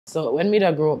So when me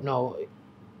da grow up now,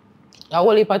 a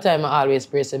whole heap of time I always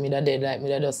pray, say me da dead, like me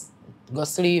da just go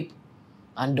sleep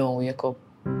and don't wake up.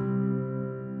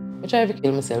 I try to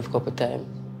kill myself a couple times.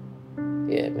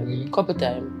 Yeah, maybe a couple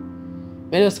times.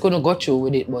 I just couldn't go through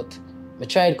with it, but I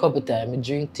tried a couple times. I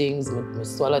drink things, I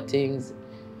swallow things.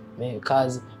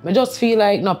 Because I just feel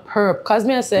like not perp. Because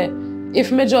I say,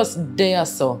 if me just there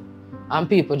so, and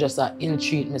people just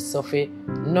ill-treat me so for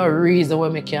no reason where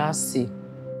me can't see.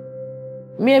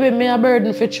 Maybe me a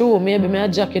burden for true, maybe me a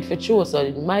jacket for true, so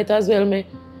it might as well me.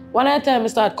 One at a time I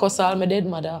start cuss all my dead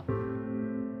mother.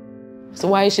 So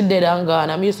why is she dead and gone?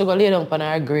 I used to go lay down on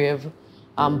her grave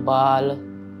and bawl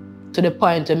to the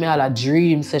point where me all a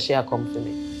dream say she a come for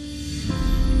me.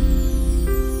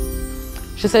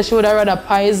 She said she would have rather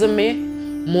poison me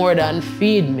more than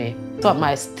feed me. That's what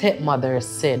my stepmother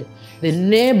said. The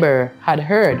neighbor had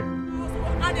heard.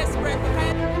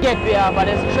 Get me off of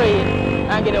the street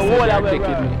and get a whole of it.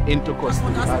 Taken into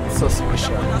custody on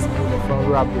suspicion from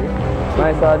robbery.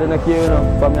 My son didn't kill, you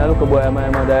know. For me, I look a boy and my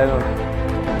mother, you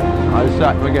know. All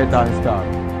shot we get on start.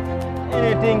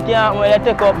 Anything can happen when they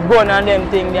take up gun and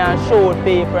them things and shoot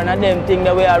people and them things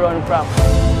the way I run from.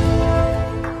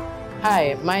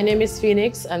 Hi, my name is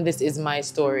Phoenix and this is my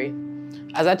story.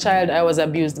 As a child, I was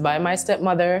abused by my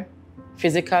stepmother,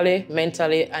 physically,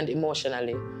 mentally, and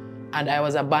emotionally. And I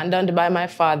was abandoned by my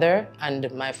father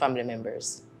and my family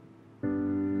members.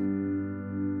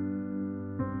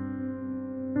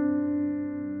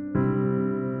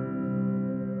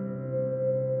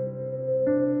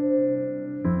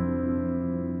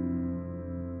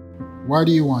 Why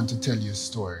do you want to tell your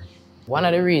story? One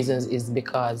of the reasons is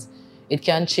because it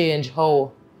can change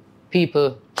how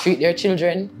people treat their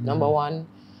children, number one.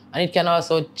 And it can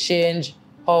also change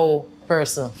how a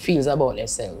person feels about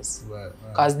themselves.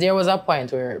 Because there was a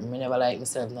point where I never liked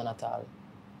myself none at all.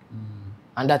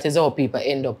 And that is how people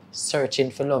end up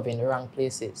searching for love in the wrong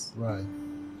places. Right.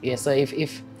 Yeah, so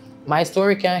if my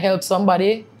story can help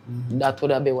somebody, that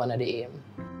would have been one of the aim.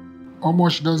 How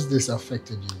much does this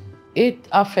affect you? It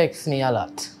affects me a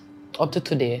lot, up to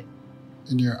today.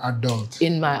 In your adult?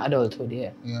 In my adulthood,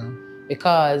 yeah. Yeah.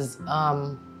 Because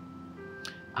I'm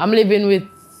living with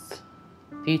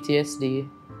PTSD.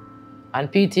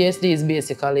 And PTSD is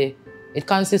basically, it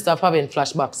consists of having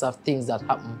flashbacks of things that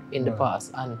happened in the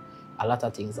past, and a lot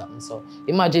of things happen. So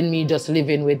imagine me just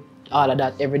living with all of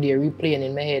that every day, replaying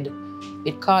in my head.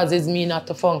 It causes me not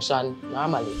to function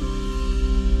normally.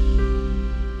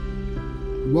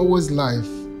 What was life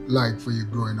like for you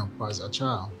growing up as a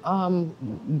child?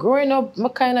 Growing up, I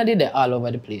kind of did it all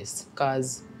over the place.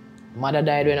 Because mother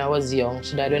died when I was young.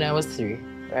 She died when I was 3,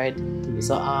 right?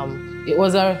 So it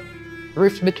was a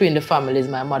rift between the families,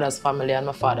 my mother's family and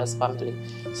my father's family.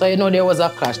 So, you know, there was a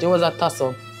clash, there was a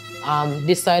tussle.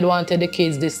 This side wanted the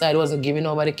kids, this side wasn't giving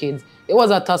over the kids. It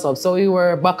was a tussle. So we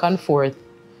were back and forth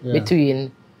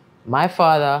between my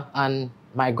father and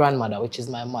my grandmother, which is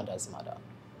my mother's mother.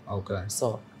 Okay.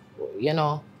 So, you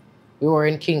know, we were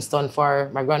in Kingston for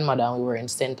my grandmother and we were in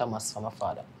St. Thomas for my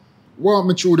father. Walk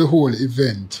me through the whole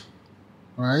event,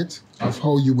 right? Of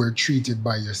how you were treated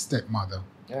by your stepmother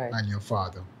and your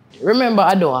father. Remember,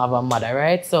 I don't have a mother,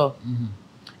 right? So,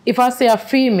 if I see a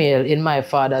female in my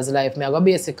father's life, I go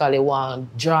basically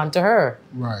want drawn to her.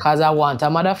 Right. Because I want a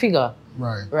mother figure.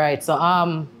 Right. Right. So,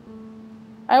 I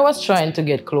was trying to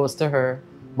get close to her,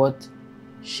 but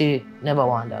she never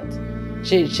want that.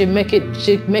 She make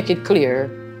it clear,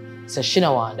 so she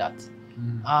don't want that.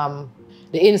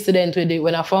 The incident with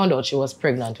when I found out she was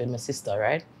pregnant with my sister,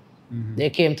 right? They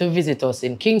came to visit us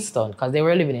in Kingston because they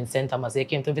were living in St. Thomas. They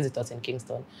came to visit us in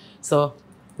Kingston. So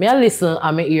me I listen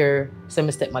and me hear say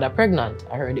my stepmother pregnant.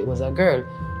 I heard it was a girl.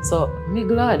 So me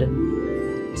glad.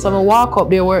 So I walk up.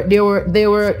 They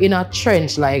were in a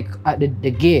trench like at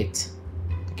the gate.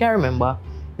 I can't remember.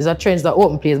 There's a trench that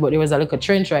open place, but there was a little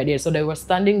trench right there. So they were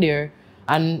standing there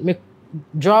and me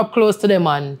draw up close to them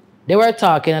and they were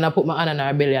talking and I put my hand on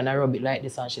her belly and I rub it like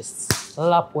this and she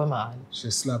slapped with my hand. She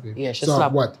slapped you? Yeah, she so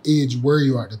slapped. So what age were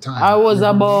you at the time? I was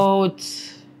about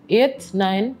 8,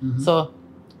 9. So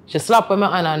she slapped with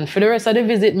my hand and for the rest of the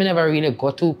visit, me never really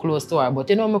got too close to her. But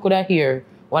you know, me could hear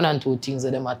 1 and 2 things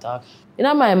of them attack. In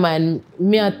my mind,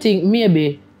 I think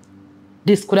maybe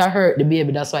this could have hurt the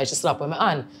baby. That's why she slapped with my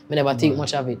hand. Me never think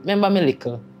much of it. Remember me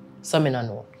little, so me don't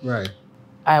know. Right.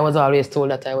 I was always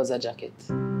told that I was a jacket.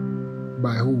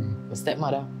 By whom? My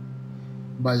stepmother.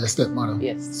 By your stepmother?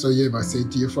 Yes. So you ever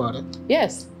said to your father?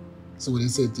 Yes. So what did you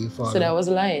say to your father? Said I was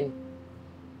lying.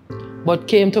 But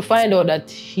came to find out that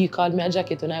he called me a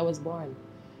jacket when I was born.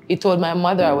 He told my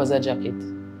mother I was a jacket.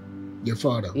 Your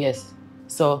father? Yes.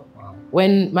 So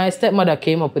when my stepmother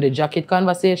came up with the jacket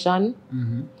conversation,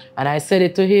 and I said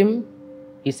it to him,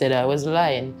 he said I was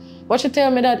lying. But she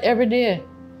tell me that every day.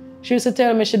 She used to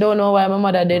tell me she don't know why my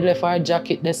mother did left her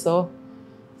jacket there so.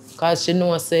 Cause she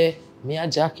know say, me a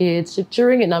jacket. She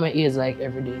ring it in my ears like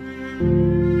every day.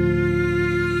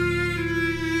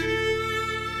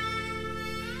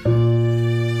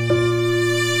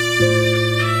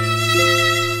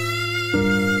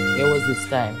 It was this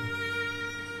time.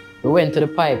 We went to the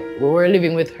pipe. We were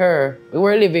living with her. We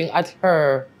were living at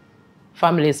her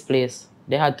family's place.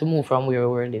 They had to move from where we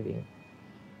were living.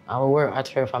 And we were at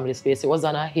her family's place. It was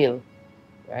on a hill,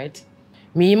 right?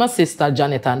 Me, my sister,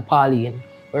 Janet, and Pauline,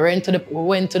 we went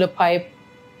to the pipe.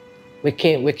 We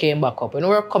came back up. When we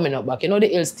were coming up back, you know the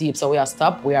hill steep, so we are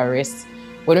stop, we are rest.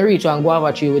 When we reach one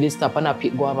guava tree, we did stop and I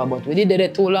pick guava, but we did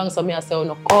it too long, so me I say, oh,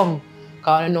 no, come.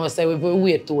 Because I know say if we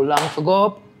wait too long to go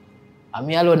up, and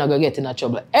me alone I go get in a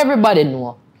trouble. Everybody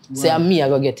know. Say me I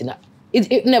go get in a...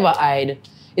 It never hide.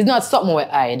 It's not something we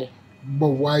hide. But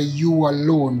why you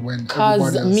alone when everybody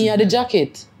else... Because me had the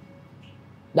jacket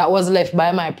that was left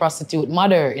by my prostitute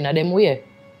mother in a them way.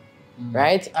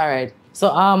 Right? All right.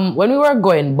 So when we were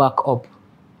going back up,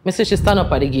 me see she stand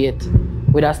up at the gate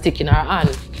with a stick in her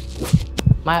hand.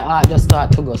 My heart just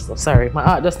started to go so. Sorry. My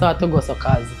heart just started to go so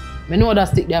because I know that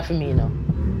stick there for me now.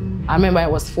 I remember it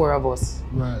was 4 of us.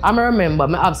 Right. I remember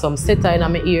I have some setter in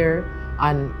my ear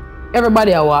and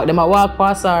everybody I walk, them I walk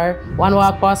past her, one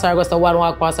walk past her, go so one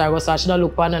walk past her, go so she don't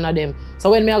look for none of them. So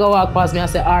when me I go walk past me, I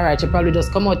say, all right, she probably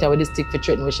just come out here with this stick for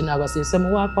threatening me. She not go see. So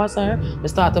I walk past her, I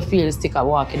start to feel the stick I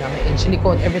walking on my head. She look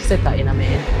out every setter in my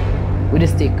head with the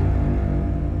stick.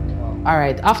 All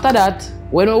right, after that,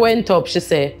 when we went up, she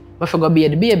said, I forgot be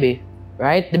the baby,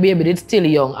 right? The baby is still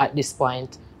young at this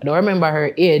point. I don't remember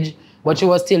her age, but she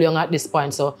was still young at this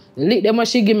point. So the lick them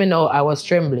she give me now, I was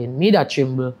trembling. Me that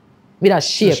tremble. Me that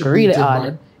shake so really hard.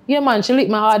 Man. Yeah, man, she licked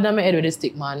my hard on my head with the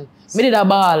stick, man. Me did a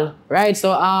ball, right?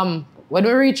 So when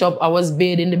we reach up, I was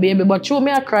bathing the baby, but through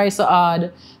me I cry so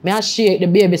hard. Me I shake the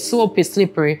baby soapy,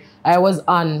 slippery. I was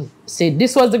on, say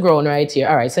this was the ground right here.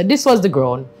 All right, so this was the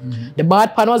ground. The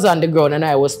bath pan was on the ground and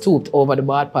I was stooped over the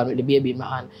bath pan with the baby in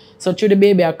my hand. So through the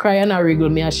baby I cry and I wriggle,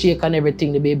 me I shake and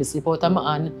everything. The baby slip out of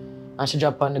my hand and she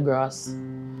drop on the grass.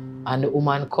 And the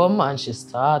woman come and she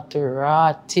start to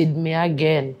ratted me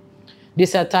again.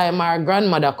 This time our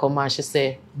grandmother come and she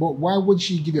say... But why would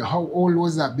she give it? How old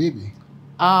was that baby?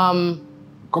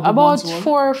 About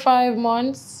 4 or 5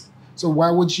 months. So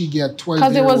why would she get 12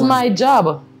 Because it was my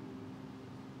job.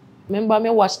 Remember me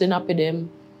watch the nappy them.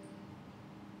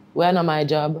 We're not my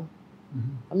job.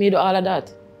 I mean do all of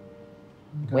that.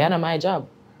 Okay. We're not my job.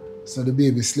 So the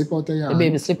baby slip out of your hand? The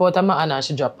baby slip out of my hand and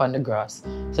she drop on the grass.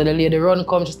 So the lady run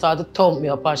come, she started to thump me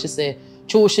up and she say,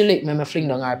 "True, she lick me, I fling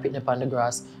down her pitney on the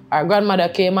grass." Our grandmother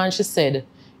came and she said,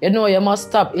 "You know, you must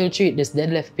stop ill-treat this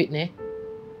dead left pitney.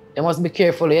 You must be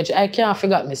careful. I can't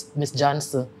forget Miss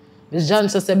Johnson. Miss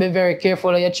Johnson said, be very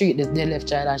careful how you treat this dead left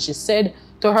child." And she said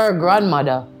to her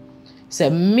grandmother,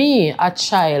 said, "Me, a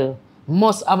child,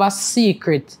 must have a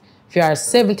secret for her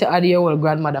 70-odd-year-old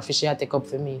grandmother for she to take up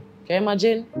for me." Can you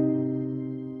imagine?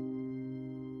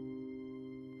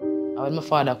 And when my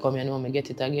father come, you know, me get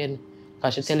it again.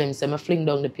 Because she tell him, say, I fling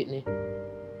down the pitney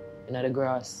in the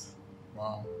grass.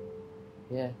 Wow.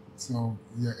 Yeah. So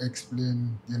you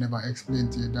never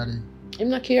explained to your daddy? Him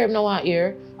not care, him not want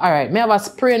hear. All right, me have a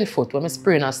sprained foot when I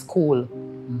sprain at school.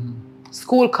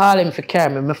 School call him for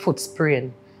carry me, my foot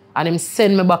sprain. And him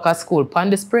send me back at school upon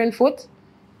the sprained foot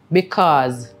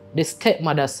because the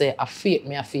stepmother say, I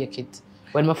fake it.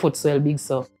 When my foot swell big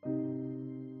so.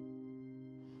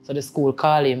 So the school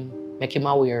call him, make him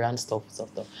aware and stuff.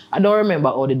 I don't remember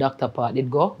how the doctor part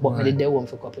did go, but I did there home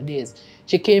for a couple of days.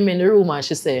 She came in the room and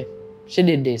she said, she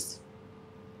did this.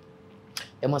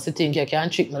 You must think you can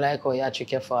trick me like how you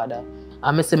trick your father.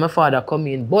 And I see my father come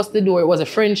in, bust the door. It was a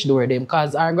French door them,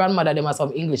 because our grandmother, them are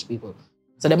some English people.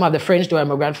 So them have the French door and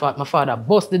my father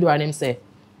bust the door and him say,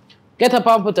 "Get up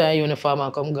and put on your uniform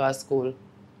and come go to school."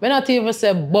 I not even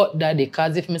say but daddy,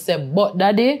 because if I say but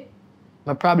daddy,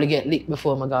 I probably get licked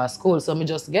before I go to school. So I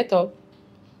just get up,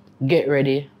 get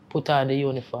ready, put on the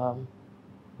uniform.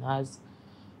 As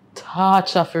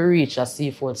torture for reach a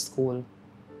seafood school.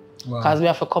 Because we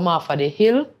have to come off of the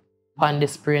hill on the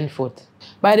sprained foot.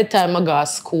 By the time I go to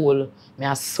school,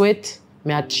 I sweat,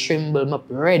 I tremble, I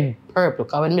red, purple.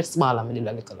 Because when I small, I did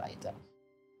a little lighter.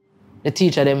 The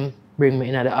teacher them bring me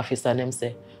in the office and them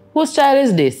say, "Whose child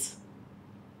is this?"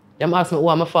 Them ask me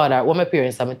who my father, who my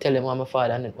parents, and I tell them who my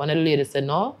father. And one of the ladies said,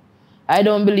 "No, I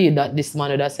don't believe that this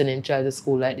man would have sent him child to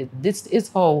school like this. This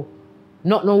is how,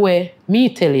 not no way,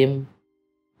 me tell him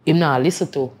not listen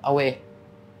to away."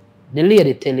 the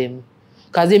lady tell him.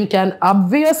 Because him can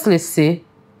obviously say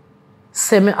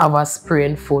me have a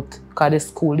sprained foot. Because the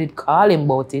school did call him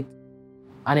about it.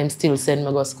 And him still send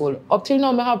me go to school. Up till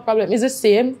now, I have a problem. It's the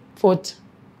same foot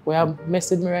where I'm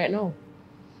messing with me right now.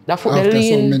 That foot After they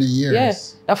lean. so many years. Yeah,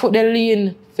 that foot they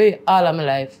lean for all of my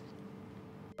life.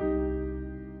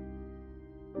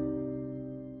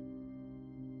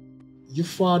 Your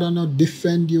father not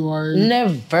defend you or?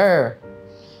 Never.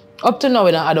 Up to now,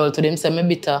 when I'm adult to them, say me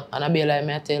bitter and I be like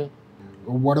me I tell.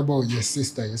 What about your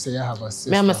sister? You say you have a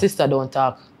sister. Me and my sister don't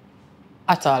talk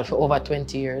at all for over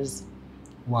 20 years.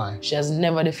 Why? She has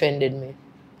never defended me.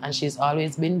 And she's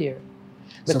always been there.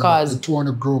 Because So the two want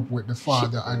to grow up with the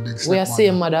father and the we are stepmother.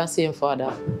 same mother, same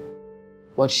father.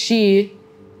 But she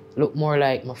look more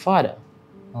like my father.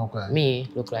 Okay. Me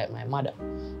look like my mother.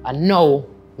 And now,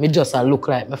 me just look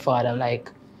like my father.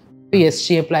 Like, face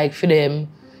shape like for them.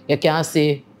 You can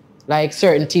see like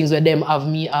certain things where them have,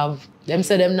 me have. Them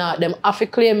say them not, them have to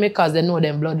claim me because they know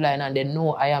them bloodline and they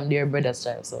know I am their brother's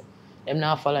child. So, them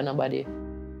not follow nobody.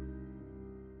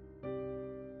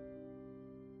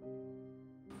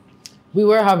 We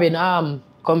were having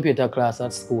computer class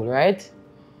at school, right?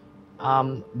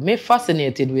 Me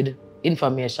fascinated with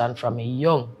information from me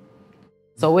young.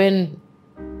 So when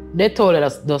they told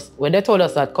us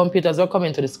that computers were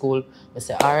coming to the school, I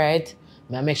said, all right,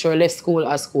 I make sure I left school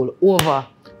at school over.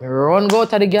 I run go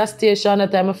to the gas station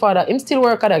at the time my father, him still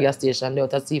work at the gas station there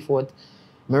at Seafood.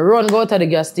 I run go to the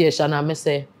gas station and I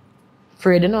say,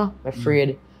 afraid, you know? I'm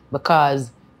afraid.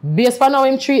 Because based on how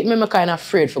him treat me, I'm kind of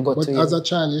afraid for go to him. But as a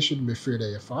child, you shouldn't be afraid of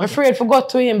your father. I'm afraid for go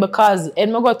to him because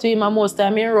when I go to him, most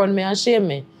time he run me and shame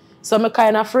me. So I'm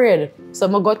kind of afraid. So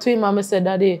I go to him and I say,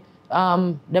 Daddy,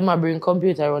 them a bring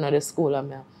computer run at the school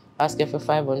and I ask you for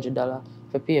 $500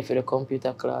 to pay for the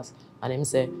computer class. And him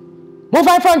say, move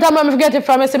in front of me, if you get it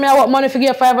from me. Say, I want money to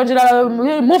get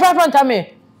 $500. Move in front of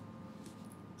me.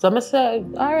 So I say,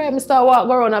 all right, I start walk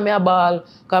go around and I ball.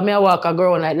 Because I walk and go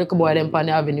around like little boy them on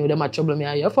the avenue, them a trouble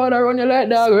me. Your father run you like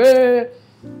that, hey.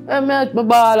 And I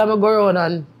ball and I go around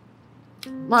and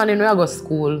morning when I go to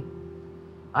school.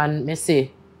 And I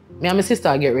say, me and my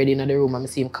sister get ready in the room and I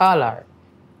see him call her.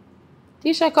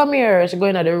 Tisha, come here. She go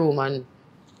in the room and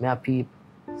I peep.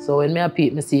 So when I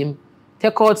peep, I see him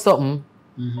take out something,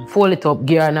 fold it up,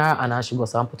 gear in her, and then she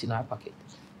goes and put it in her pocket.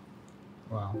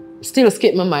 Wow. Still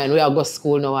skip my mind. We all go to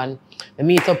school now and I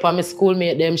meet up on my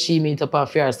schoolmate them, she meet up on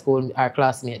our school, our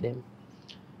classmate them.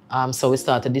 So we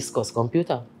start to discuss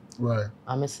computer. Right.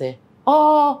 And I say,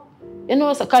 oh, you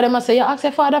know, so because I say, you ask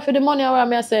your father for the money, or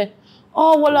I say,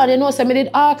 oh, well, on, you know, so I did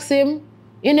ask him.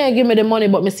 He didn't give me the money,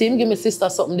 but I see him give my sister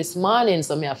something this morning.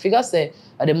 So I figure say,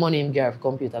 the money him give for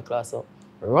computer class. So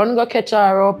run go catch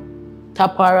her up,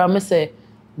 tap her, and I say,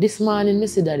 this morning, I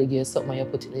see daddy give something, you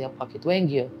put it in your pocket. When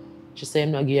give? She said,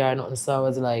 him not give her nothing. So I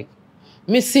was like,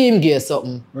 I see him give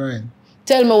something. Right.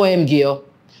 Tell me what him give.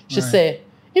 She say,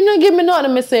 him not give me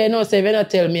nothing. I say, no, say, if you not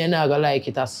tell me, you're not going to like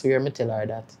it. I swear, I tell her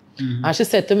that. And she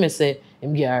said to me, say,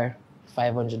 him give her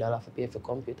 $500 for pay for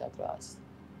computer class.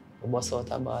 I bust out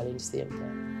a ball at the same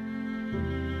time.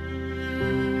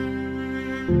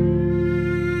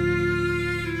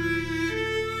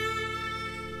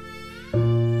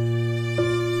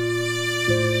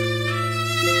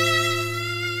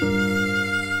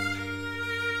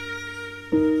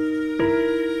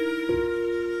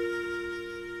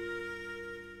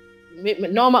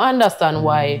 Now I understand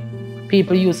why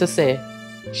people used to say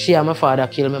she and my father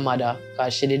killed my mother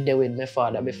because she did deal with my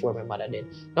father before my mother did.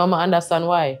 Now I understand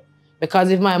why.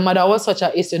 Because if my mother was such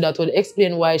an issue, that would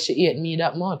explain why she ate me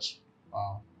that much.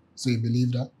 Wow. So you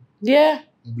believe that? Yeah.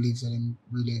 You believe that him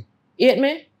really... Ate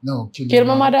me? No, kill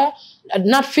my mother?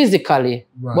 Not physically,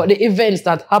 but the events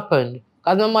that happened.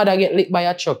 Because my mother get licked by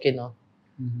a truck, you know.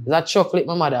 That truck licked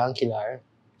my mother and kill her.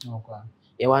 Okay.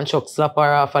 Yeah, one truck slap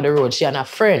her off of the road. She and a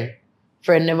friend.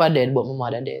 Friend never dead, but my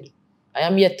mother dead. I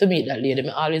am yet to meet that lady.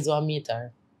 I always want to meet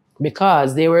her.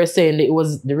 Because they were saying that it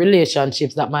was the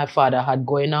relationships that my father had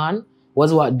going on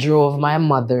was what drove my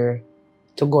mother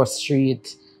to go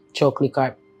street, truck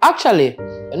liquor. Actually,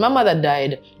 when my mother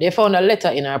died, they found a letter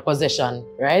in her possession,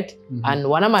 right? And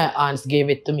one of my aunts gave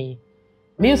it to me.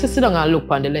 Me used to sit down and look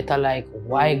on the letter like,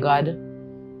 why God?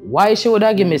 Why she would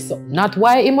have given me something? Not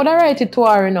why he would have write it to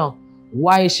her, you know.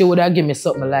 Why she would have given me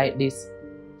something like this?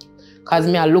 Because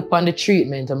me I look on the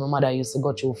treatment that my mother used to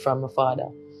go through from my father,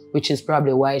 which is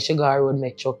probably why she got road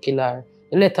make truck kill her.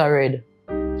 The letter read,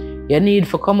 you need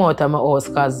to come out of my house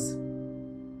because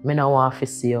I don't want to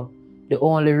see you. The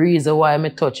only reason why I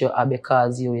touch you is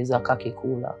because you is a cocky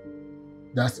cooler.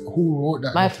 That's who wrote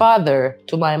that? My letter? father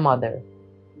to my mother.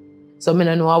 So I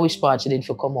don't know which part she did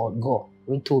for come out, go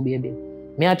with two baby.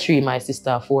 Me had 3, my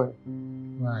sister 4.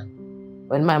 Right.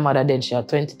 When my mother died, she had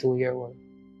 22-year-old.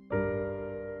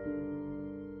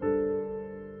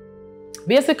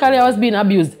 Basically, I was being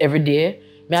abused every day.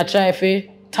 I try to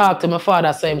talk to my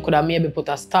father so he could have maybe put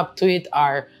a stop to it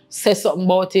or say something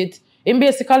about it. He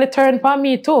basically turned on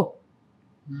me too.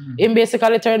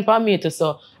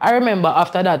 So I remember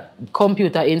after that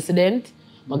computer incident,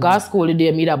 I got to school the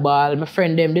day, me the ball. My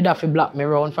friend them did have to block me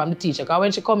around from the teacher. Because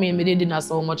when she come in, me didn't have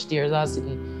so much tears I was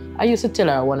sitting. I used to tell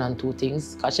her 1 and 2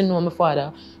 things. Because she know my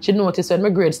father. She noticed when my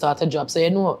grades start to drop. So you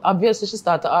know, obviously she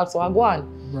start to ask how I go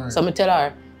on. Right. So I tell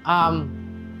her,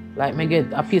 like me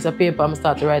get a piece of paper and I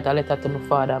start to write a letter to my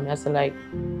father. I say like,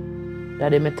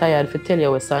 Daddy, I'm tired to tell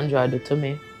you what Sandra do to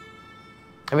me.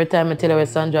 Every time I tell you what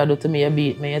Sandra do to me, you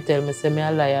beat me, you tell me, say me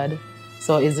a liar.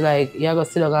 So it's like, you're going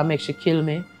to sit down and make she kill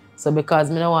me. So because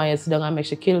I don't want you to sit down and make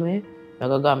she kill me, I'm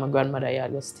going to go to my grandmother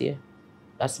yard to stay.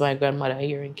 That's my grandmother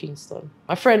here in Kingston.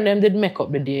 My friend them did make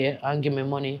up the day and give me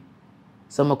money.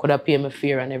 So I could have paid my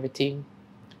fare and everything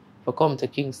for come to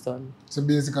Kingston. So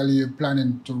basically you're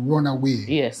planning to run away?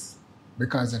 Yes.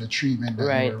 Because of the treatment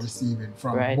that you were receiving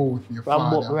from both your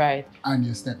father and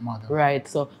your stepmother. Right.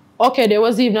 So, okay, there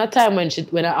was even a time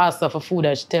when I asked her for food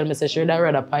and she tell me she would have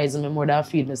rather poison me more than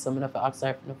feed me, so I'm going to ask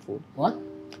her for the food. What?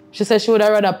 She said she would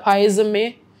have rather poison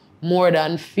me more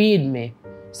than feed me,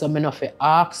 so I'm going to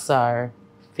ask her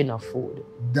for no food.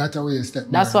 That's what your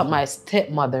stepmother That's what my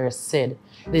stepmother said.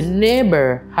 The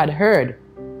neighbor had heard.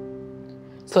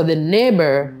 So the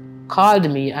neighbor called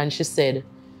me and she said,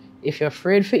 if you're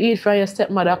afraid to eat from your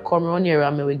stepmother, come around here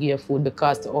and me will give you food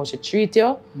because to how she treat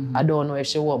you, I don't know if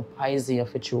she won't poison you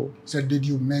for true. So did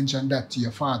you mention that to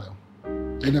your father?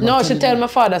 No, she tell my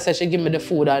father, say she give me the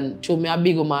food and to me a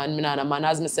big man, me not a man,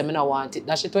 as me say me not want it.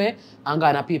 That shit way, and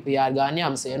gonna people yard gone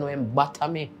yam, so you know him batter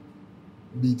me.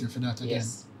 Beat you for that again?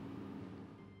 Yes.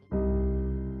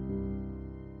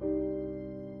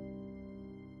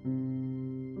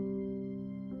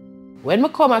 When I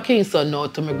come to Kingston now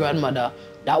to my grandmother,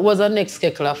 that was her next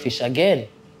kettle of fish again.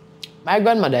 My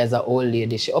grandmother is an old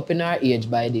lady. She up in her age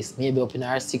by this, maybe up in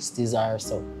her 60s or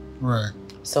so. Right.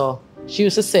 So she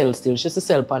used to sell still. She used to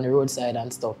sell on the roadside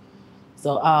and stuff.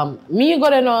 So me go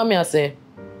there now and I say,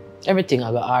 everything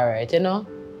I got all right, you know?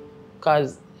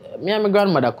 Because me and my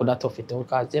grandmother could have tough it out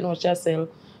because, you know, she sell.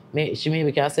 She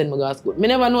maybe can send me to school. Me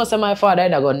never know say my father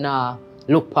either go, nah,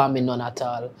 look for me none at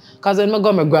all. Because when I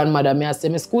go to my grandmother, I say,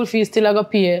 my school fees still I go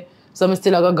pay. So I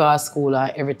still go to school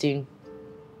and everything.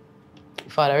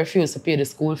 Father refused to pay the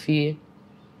school fee.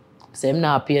 So him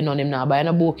not pay none, him not buy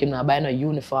no book, him not buy no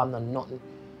uniform, no nothing.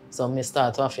 So I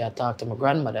start to have to talk to my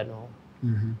grandmother now.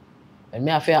 And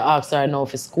I have to ask her now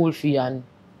for school fee and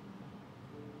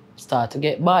start to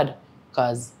get bad.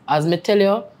 Because as I tell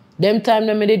you, them time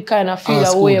I did kind of feel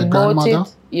a way about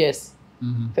it. Yes.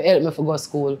 For help me to go to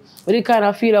school. We did kind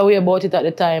of feel a way about it at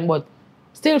the time, but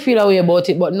still feel a way about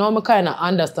it, but now I kind of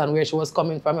understand where she was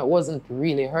coming from. It wasn't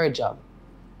really her job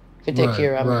to take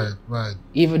care of me. Right.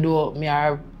 Even though me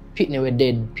are pitney with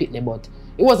dead pitney, but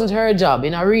it wasn't her job.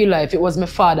 In a real life, it was my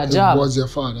father's job. It was your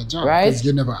father's job. Right? Because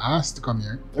you never asked to come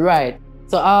here. Right.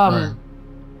 So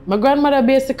my grandmother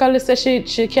basically said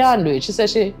she can't do it. She said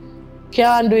she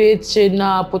can't do it. She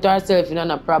not put herself in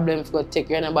a problem to take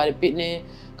care of anybody pitney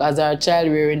because her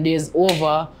child rearing days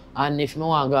over, and if I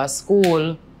want to go to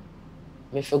school,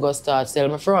 I go start sell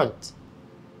my front.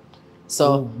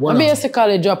 So I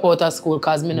basically drop out of school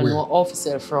because I don't know how to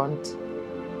sell front.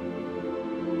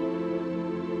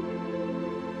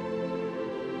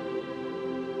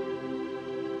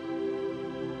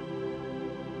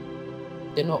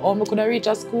 You know how I could reach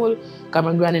a school because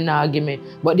my granny now give me.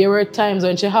 But there were times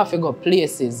when she have to go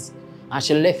places and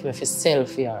she left me for sell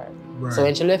for her. Right. So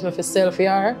when she left me for sell for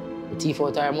her, I thief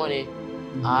out her money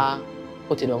and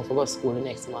put it down for go to school the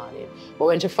next morning. But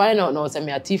when she find out now that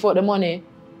I thief out the money,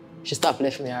 she stopped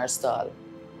left me her stall.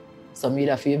 So me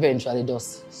have to eventually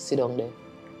just sit down there.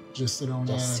 Just sit down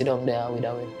there? Just sit down there with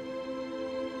her way.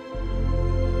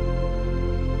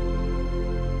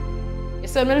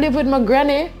 So when I live with my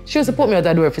granny, she used to put me out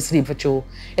the door for sleep for 2.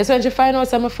 It's when she find out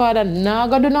that my father nah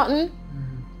go do nothing,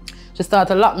 she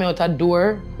started to lock me out the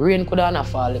door. Rain could not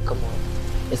fall, come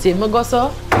out. You see, I go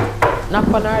so, knock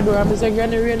on her door and I say,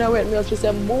 Granny, rain wet me up. She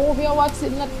said, move your watch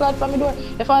sitting that flat from my door.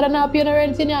 Your father not paying the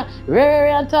rent in here.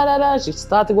 And ta-da-da. She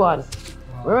started to go on. Wow.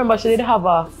 Remember, she did have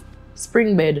a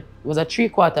spring bed. It was a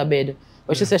 3/4 bed.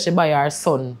 But she said she buy her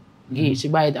son. She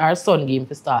buy her son game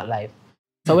to start life.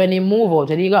 So when he moved out,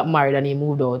 when he got married and he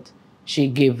moved out, she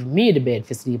gave me the bed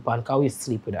to sleep on because we used to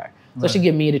sleep with her. So she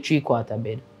gave me the 3/4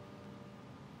 bed.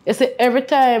 You see, every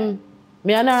time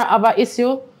me and her have an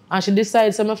issue, And she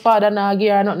decides that my father not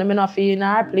give her nothing, I not feel in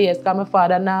her place because my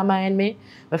father not mind me.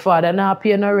 My father not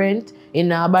pay no rent, he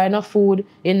not buy no food,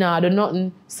 he not do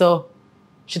nothing. So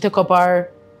she took up her...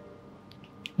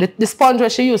 The sponge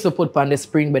that she used to put on the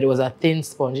spring bed, it was a thin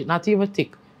sponge, not even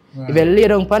thick. Right. If you lay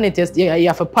down on it, you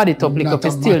have to pad it up, like up,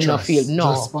 you still not feel.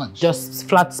 No, just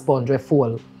flat sponge, we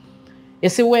full. You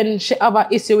see, when she have an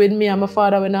issue with me and my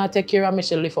father, when I take care of me,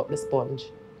 she lift up the sponge.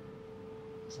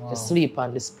 Wow. She sleep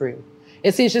on the spring.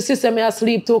 You see, she see me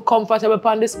asleep too comfortable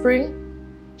on the spring.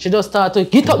 She just start to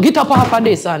get up off of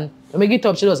this, and when I get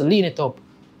up, she just lean it up.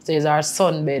 So it's our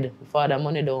son bed. My father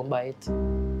money don't buy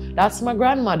it. That's my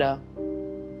grandmother.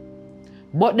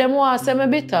 But them want to say me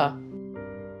bitter.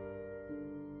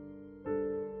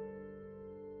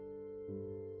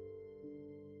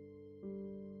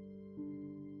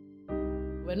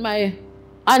 When my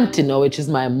auntie now, which is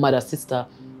my mother's sister,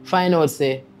 find out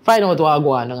what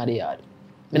go on in the yard.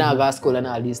 I not go to school and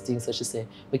all these things, so she say,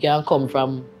 we can come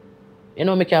from,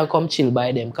 we can come chill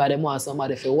by them, because they want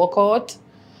somebody to work out,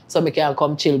 so we can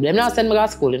come chill. Them not send me to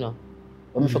school,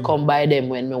 But if I come by them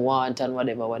when I want and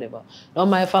whatever. Now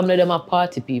my family, them are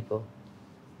party people.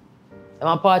 Them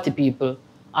are party people.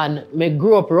 And I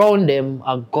grew up around them,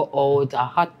 I go out, I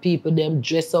hot people, them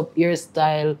dress up,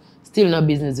 hairstyle, still no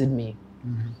business with me.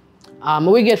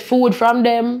 We get food from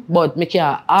them, but I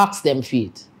can't ask them for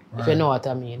it, if you know what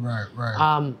I mean.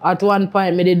 Right. At one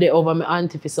point, I did it over my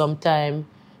auntie for some time.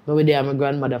 I was there with my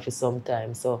grandmother for some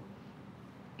time. So,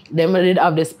 them did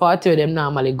have this party where them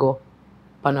normally go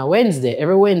on a Wednesday.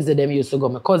 Every Wednesday, them used to go,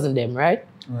 my cousin them, right?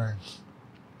 Right.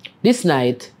 This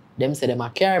night, them say them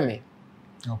carry me.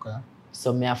 Okay.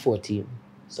 So, me are 14.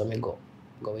 So, I go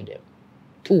with them.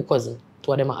 2 cousins,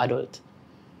 2 of them are adult.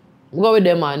 I go with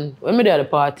them, and when I there at the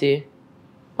party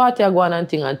I go on and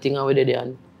thing and we did there.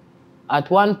 And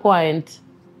at one point,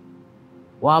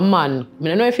 one man, I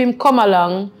don't know if he come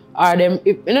along or them,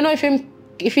 I don't know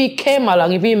if he came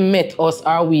along, if he met us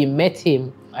or we met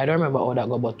him. I don't remember how that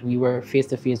go, but we were face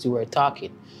to face, we were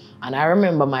talking. And I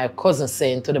remember my cousin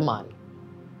saying to the man,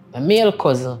 my male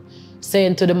cousin,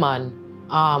 saying to the man,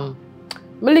 my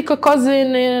little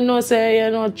cousin, say,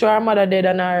 her mother dead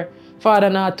and her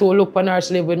father not to look on her,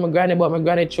 she live with my granny, but my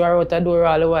granny threw her out the door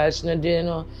all the while. She not did,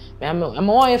 I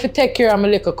want you to take care of my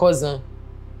little cousin.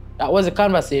 That was a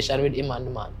conversation with him and the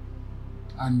man.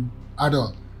 And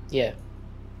adult? Yeah.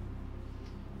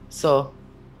 So,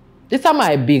 this is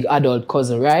my big adult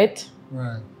cousin, right?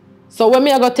 Right. So when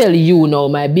I go tell you now,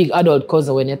 my big adult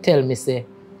cousin, when you tell me, say,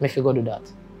 me if you go do that.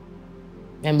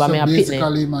 Remember so me a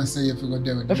basically, man say if you go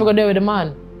there with the man. If you go there with the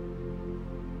man.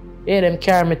 Yeah, them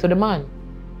carry me to the man.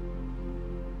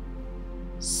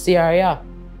 See her, yeah.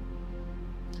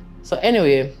 So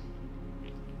anyway,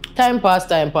 time pass,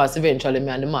 eventually me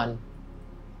and the man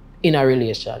in a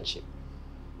relationship.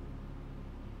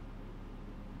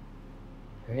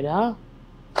 Heard that?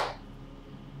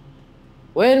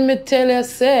 When me tell you,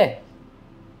 say,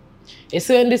 it's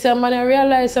when this man I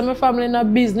realize that my family in a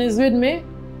business with me,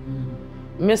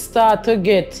 me start to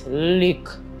get lick,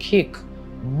 kick,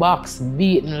 box,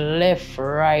 beaten left,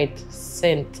 right,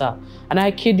 center. And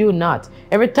I kid you not.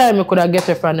 Every time I could have get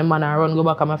away from the man and run go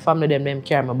back to my family, them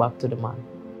carry me back to the man.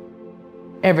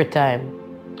 Every time.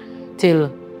 Till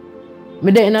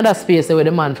me there in another space with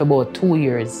the man for about 2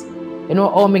 years. You know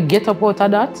how me get up out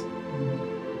of that?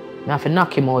 I have to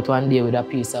knock him out one day with a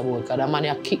piece of wood. Because that man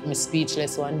he kicked me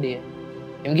speechless one day.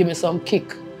 He give me some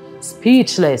kick.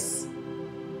 Speechless.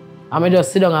 And I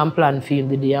just sit down and plan for him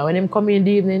the day. And when him come in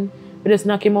the evening, I just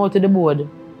knock him out to the board.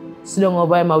 Sit down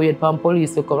over him and wait for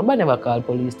police to come. I never call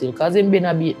police still because him been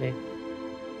a beat me.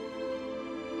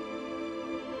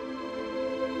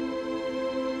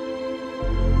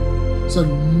 So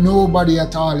nobody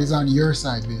at all is on your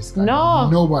side, basically? No.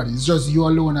 Nobody. It's just you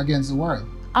alone against the world?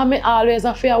 And I always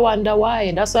have to wonder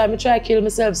why. That's why I try to kill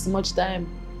myself so much time.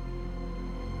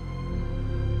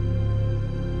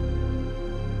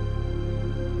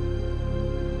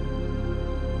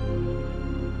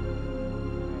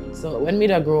 So when me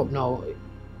that grow up now,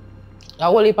 a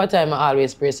whole heap of time I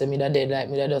always pray to me that dead, like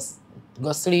me that just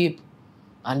go sleep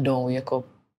and don't wake up.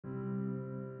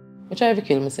 I try to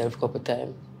kill myself a couple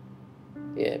times.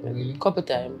 Yeah, a couple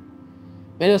times.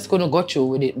 I just couldn't go through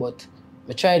with it, but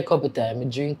I tried a couple times. I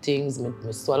drink things,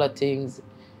 I swallow things.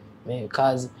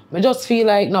 Because I just feel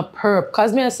like not perp.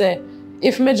 Because I say,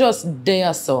 if I just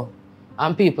there so,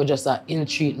 and people just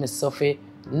ill-treat me so for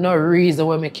no reason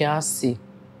why I can't see.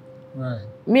 Right.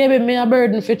 Maybe me a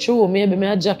burden for true, maybe me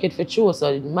a jacket for true,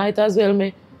 so it might as well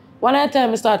me. One at a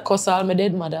time I start cuss all my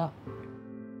dead mother.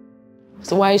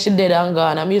 So why is she dead and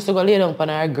gone? I used to go lay down on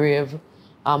her grave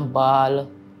and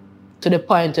bawl To the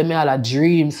point where me all a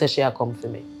dream say she a come for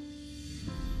me.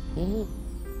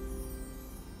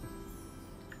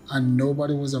 And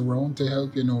nobody was around to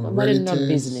help you, no Nobody relatives? no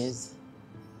business.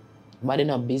 Nobody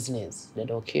no business. They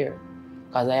don't care.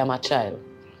 Because I am a child.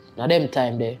 Now them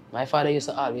time there, my father used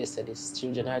to always say this,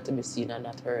 children are to be seen and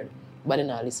not heard. Nobody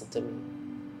not listen to me.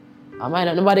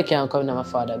 And nobody can come into my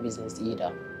father's business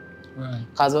either. Right.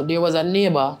 Because there was a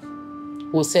neighbor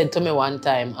who said to me one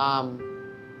time,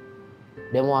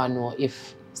 they want to know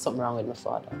if something wrong with my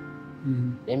father.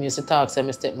 They used to talk, say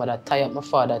my stepmother tie up my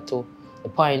father to the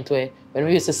point where when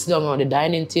we used to sit down on the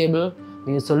dining table,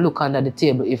 we used to look under the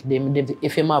table if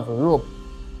him have a rope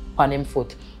on him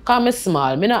foot. Because I'm small,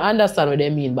 I don't understand what they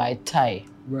mean by tie.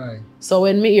 Right. So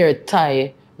when me hear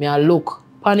tie, I look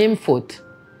on him foot.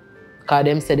 Because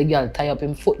them say the girl tie up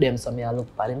him foot them, so I look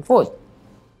on him foot.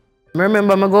 I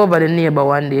remember I go over the neighbor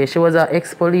one day. She was an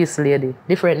ex-police lady,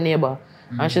 different neighbor.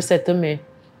 And she said to me,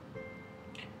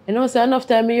 you know, say enough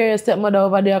time I hear your stepmother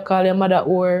over there call your mother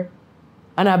whore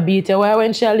and I beat her. Why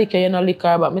when she a lick her, you not lick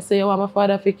her? But I say, you want my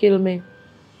father to kill me?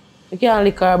 You can't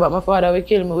lick her, but my father will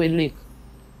kill me with lick.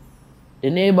 The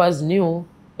neighbors knew,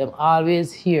 them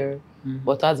always hear.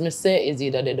 But as me say, is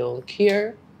either they don't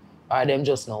care or them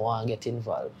just don't want to get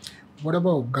involved. What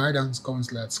about guidance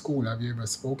counselor at school? Have you ever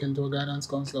spoken to a guidance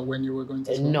counselor when you were going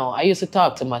to school? No, I used to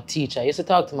talk to my teacher. I used to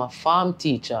talk to my farm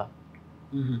teacher.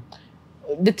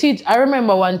 I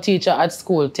remember one teacher at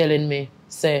school telling me,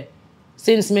 say,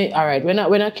 since me, all right, when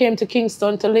I came to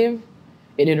Kingston to live,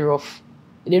 it did rough.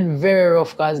 It did very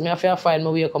rough because I have to find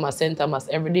my way to come to St. Thomas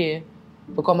every day.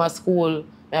 To come to school,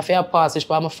 I have to pass which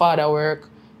part my father work.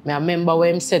 I remember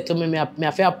when he said to me, I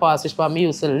have to pass which part I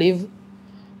used to live.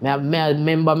 I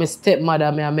remember my stepmother, I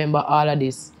remember all of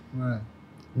this. Right.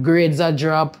 Grades are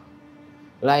drop.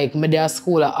 Like, me there at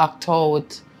school, I act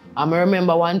out. And I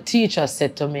remember one teacher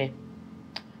said to me,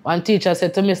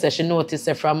 say she noticed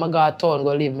that from I go to town,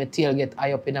 go leave my tail get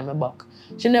high up in my back.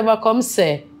 She never come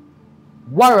say,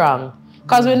 what wrong?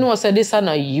 Because we know say this is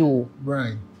not you.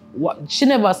 Right. She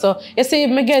never saw. You see,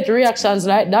 if me get reactions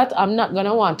like that, I'm not going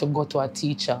to want to go to a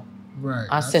teacher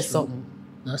and say something.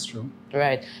 That's true.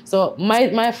 Right. So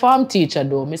my farm teacher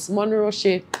though, Miss Monroe,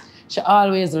 she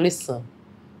always listen.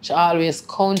 She always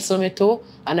counsel me too.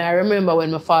 And I remember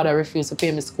when my father refused to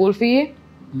pay me school fee,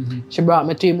 she brought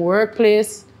me to his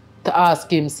workplace to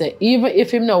ask him, say, even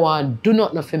if him no want do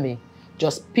nothing for me,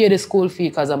 just pay the school fee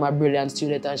because I'm a brilliant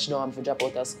student and she don't want me to drop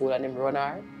out of school and him run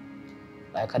her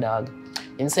like a dog.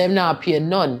 Him say him not pay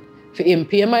none. For him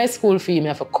pay my school fee, I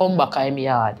have to come back in my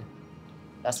yard.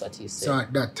 That's what he said. So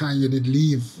at that time you did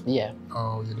leave? Yeah.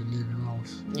 Oh, you did leave the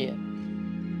house? Yeah.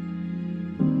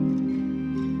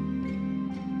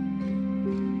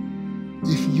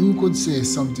 If you could say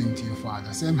something to your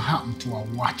father, say him happen to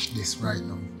watch this right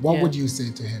now, what would you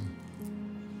say to him?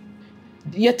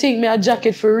 You think me a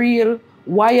jacket for real?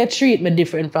 Why you treat me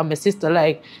different from my sister?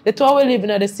 Like, the two we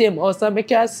living in the same house and I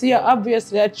can see her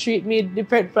obviously I treat me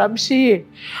different from she.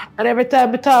 And every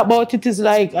time I talk about it, it's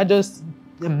like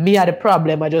me are the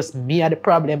problem, me are the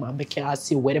problem and I can't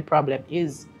see where the problem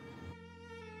is.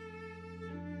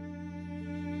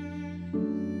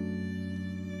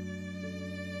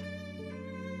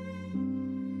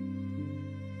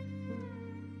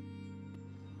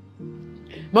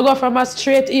 I go from a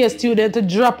straight A student to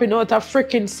dropping out of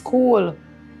freaking school.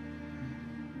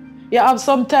 You have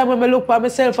some time when I look at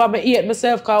myself and I hate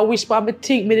myself because I wish I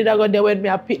think I did go there when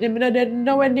I picked him. I didn't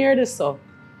nowhere near this stuff.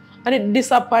 And it's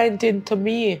disappointing to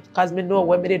me because I know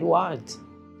what I did want.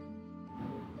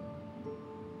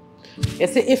 You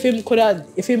see, if him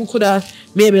could have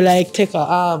maybe like take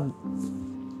a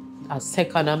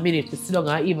second, a minute to sit down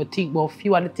and even think about a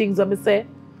few of the things that I say.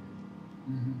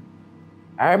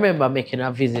 I remember making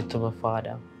a visit to my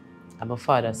father. And my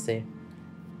father said,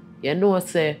 you know,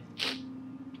 say,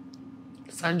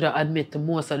 Sandra admit to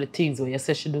most of the things what you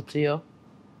say she do to you.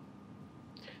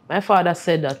 My father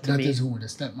said that to me. That is who, the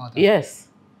stepmother? Yes.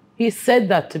 He said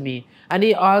that to me. And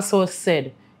he also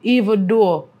said, even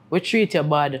though we treat you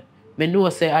bad, I know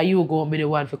say, are you going to be the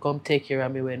one to come take care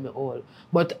of me when I'm old?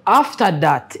 But after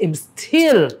that, him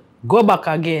still go back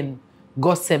again,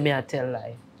 go say me a tell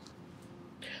lie.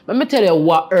 Let me tell you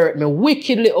what hurt me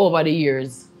wickedly over the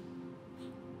years.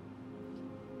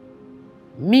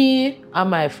 Me and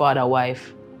my father's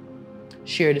wife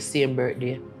share the same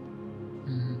birthday.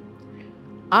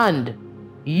 And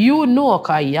you know,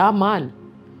 because you're a man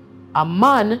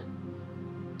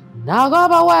now go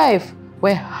have a wife,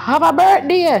 we have a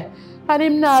birthday. And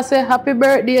him now say, happy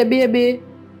birthday, baby.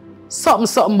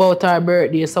 Something about our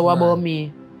birthday. So what about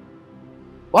me?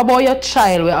 What about your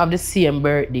child we have the same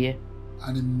birthday?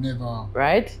 And him never...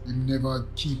 Right? Him never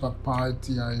keep a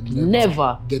party or him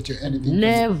never get you anything?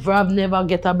 Never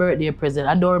get a birthday present.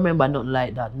 I don't remember nothing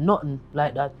like that. Nothing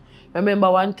like that.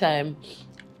 Remember one time,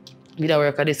 we did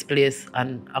work at this place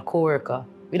and a co-worker,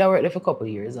 we did work there for a couple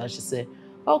of years, and she said,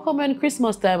 how come when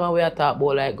Christmas time and we are talk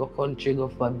about like go country, go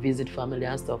for visit family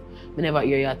and stuff, we never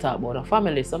hear you talk about a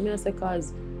family. So I say,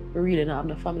 cause we really don't have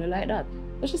no family like that.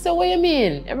 So she said, what you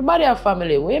mean? Everybody have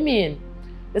family, what you mean?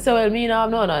 They said, well, me now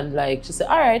have none. And like, she said,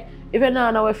 all right, if you're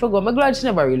not know where to go, I'm glad she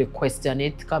never really question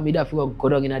it, because me have to go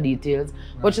down in the details.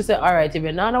 Right. But she said, all right, if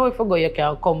you're not know where to go, you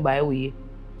can come by we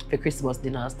for Christmas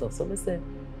dinner and stuff. So I said,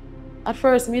 at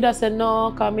first, me just said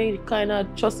no, because me kind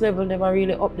of trust level never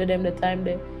really up to them the time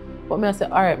there. But me I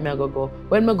said, all right, me I go.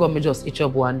 When me go, me just itch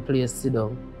up one place, sit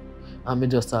down, and me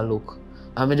just a look.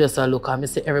 And me just a look, and me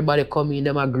see everybody come in,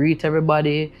 them I greet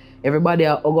everybody. Everybody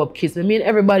I hug up, kiss me. Me and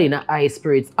everybody in a high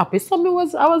spirits happy. So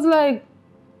I was like,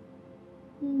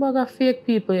 bag of fake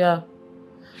people, yeah.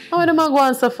 How when them go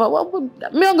and suffer?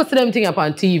 Me I go see them thing up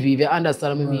on TV, if you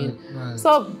understand what I mean. Right.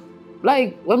 So,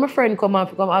 like, when my friend come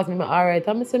ask me, all right,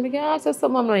 and I say, me can ask her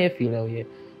something, how you feel out here?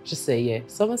 She say, yeah.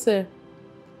 So I say,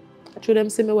 I show them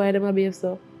see me why them a behave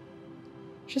so.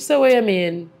 She say, what you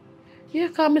mean? Yeah,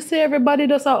 because me say everybody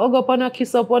just a hug up and a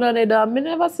kiss up one another. Me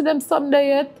never see them someday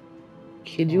yet.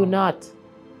 Kid you not.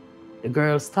 The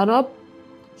girl stand up,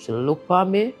 she look for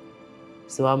me,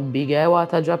 so I'm big eye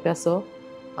water drop here so,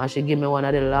 and she give me one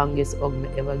of the longest hug me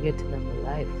ever get in my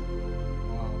life.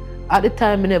 Wow. At the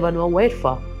time, I never know what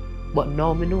for, but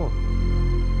now I know.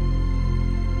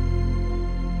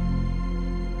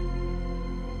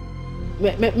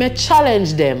 Me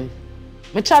challenge them.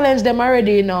 Me challenge them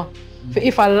already, you know.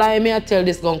 If I lie, me I tell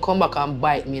this gonna come back and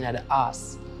bite me in the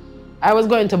ass. I was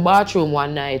going to the bathroom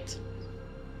one night,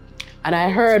 and I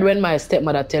heard when my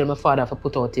stepmother tell my father to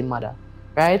put out his mother,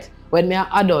 right? When me an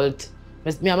adult,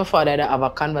 me and my father have a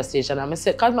conversation, and I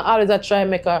say, because I always try to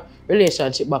make a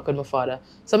relationship back with my father,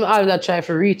 so I always try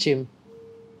to reach him.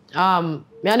 Me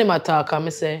and him talk, and I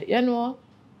say, you know,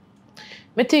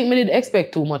 I think I did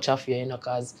expect too much of you, you know,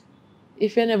 because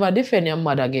if you never defend your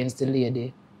mother against the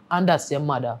lady, and that's your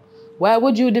mother, why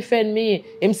would you defend me?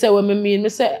 Him say what I mean. Me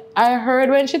say, I heard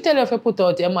when she tell you to put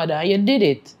out your mother, and you did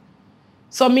it.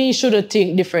 So me should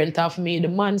think different of me. The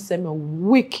man say me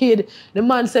wicked. The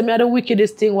man say me the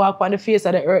wickedest thing walk on the face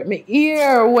of the earth. Me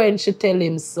ear when she tell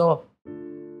him so.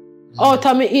 Out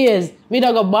of my ears. Me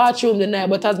da go bathroom the night,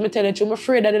 but as me tell you, I'm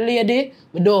afraid of the lady,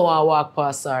 me don't want to walk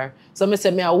past her. So me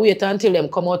say me I wait until them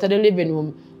come out of the living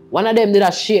room. One of them did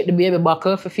a shake the baby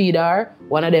buckle for feed her.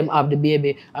 One of them have the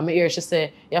baby. And me hear she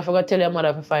say, you have to tell your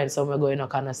mother to find somewhere going to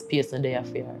kind of space in there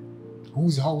for her.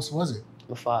 Whose house was it?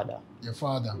 My father. Your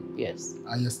father? Yes.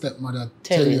 And your stepmother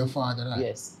tell your father that?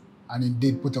 Yes. And he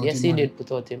did put out his mother? Yes, he did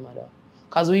put out his mother.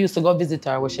 Because we used to go visit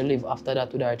her where she lived after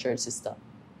that with our church sister.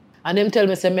 And them tell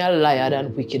me, say me a liar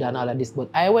and wicked and all of this. But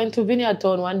I went to Vineyard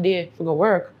Town one day for go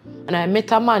work. And I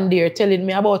met a man there telling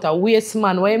me about a waste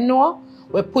man. What him know?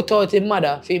 We put out his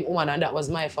mother for him woman, and that was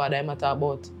my father I'm talking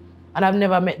about. And I've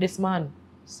never met this man.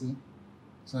 See?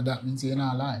 So that means you're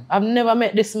not lying? I've never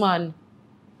met this man.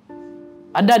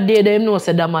 And that day, they know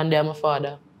said that man there my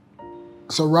father.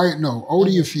 So right now, how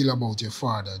do you feel about your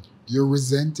father? You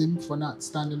resent him for not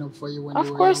standing up for you when you were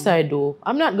young? Of course I do.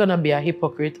 I'm not going to be a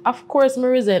hypocrite. Of course I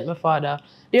resent my father.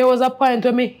 There was a point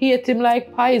where me hate him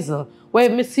like poison. Where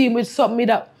me see him with something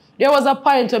that... There was a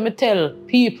point where me tell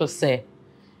people, say,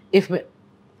 if me...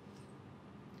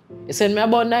 You said me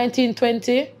about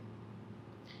 1920,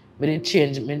 me did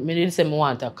change. Me did say me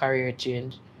want a career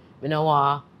change. Me don't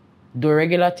want to do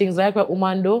regular things like what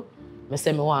women do. I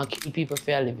say me want to kill people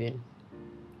for a living.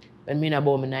 When me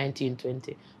about me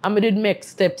 1920. And me did make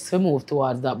steps to move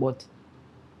towards that, but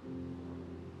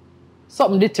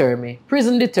something deter me.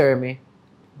 Prison deter me.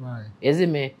 Right. You see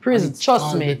me? Prison,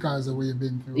 trust me. Because of what you've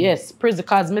been through. Yes, prison,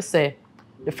 because me say,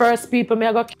 the first people me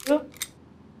I got kill,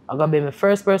 I got be my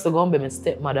first person going to be my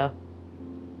stepmother.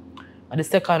 And the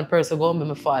second person going to be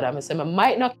my father. I say, I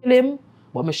might not kill him,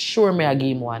 but I'm sure I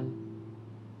give him one.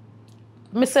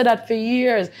 I said that for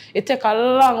years. It take a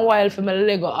long while for me to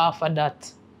let go off of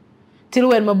that. Till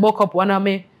when I buck up one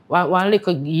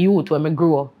little youth when I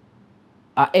grew up,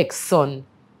 an ex-son,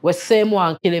 was same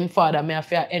one kill him father, I have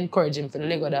to encourage him to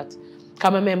let go that.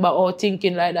 Because I remember how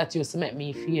thinking like that used to make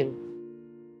me feel.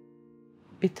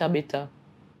 Bitter.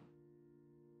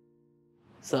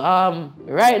 So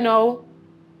right now,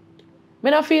 I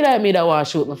don't feel like me that want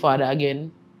to shoot my father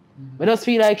again. I just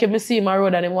feel like if I see my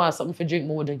road and he want something to drink,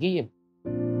 I would give him.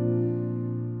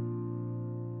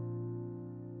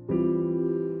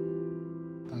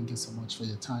 Thank you so much for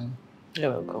your time.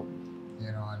 You're welcome.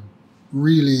 You know, and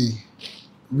really,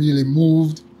 really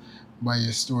moved by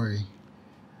your story.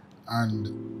 And,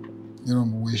 you know,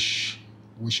 wish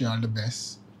you all the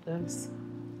best. Thanks.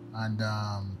 And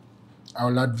I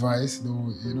will advise,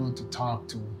 though, you know, to talk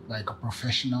to like a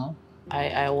professional.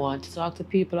 I want to talk to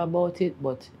people about it,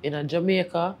 but in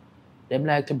Jamaica, they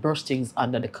like to brush things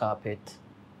under the carpet.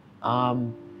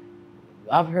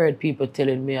 I've heard people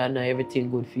telling me I know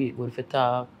everything good for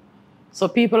talk. So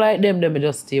people like them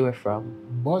just stay away from.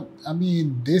 But I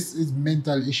mean, this is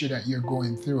mental issue that you're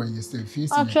going through and you're still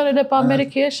facing Actually, they're on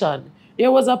medication. There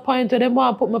was a point where they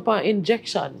want to put me on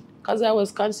injection because I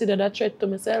was considered a threat to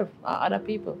myself and other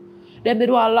people. Then they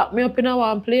want to lock me up in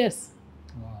one place.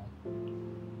 Wow.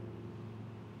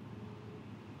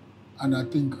 And I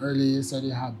think earlier you said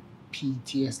you had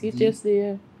PTSD. PTSD,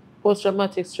 yeah.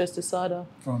 Post-traumatic stress disorder.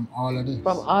 From all of this?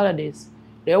 From all of this.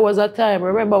 There was a time,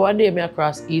 remember one day me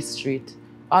across East Street.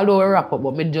 Although we wrap up,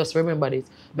 but me just remember this.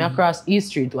 Me across East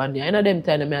Street one day. In them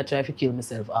time, I try to kill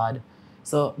myself hard.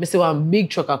 So I see one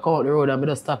big truck come out the road and I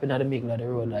just stop in the middle of the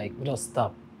road. Like, I just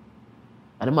stop.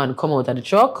 And the man come out of the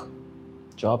truck,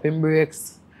 drop him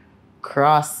brakes,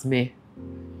 cross me,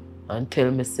 and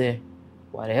tell me, say,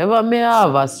 whatever me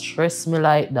have has stress me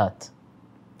like that.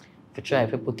 If you try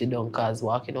to put it down, because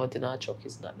walking out in a truck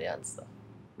is not the answer.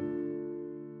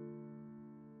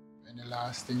 Any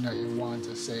last thing that you want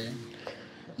to say?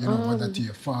 You know, whether to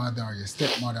your father or your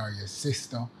stepmother or your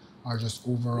sister or just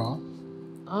overall?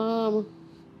 I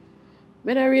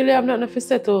don't really have nothing to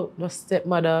say to my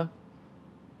stepmother,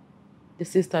 the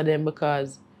sister them,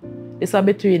 because it's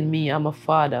between me and my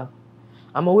father.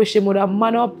 And I wish him would have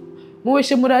man up. I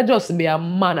wish him would have just be a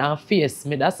man and face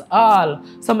me. That's all.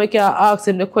 So I can ask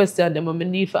him the question that I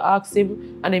need to ask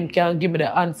him, and him can give me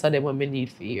the answer that I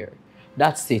need to hear.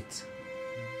 That's it.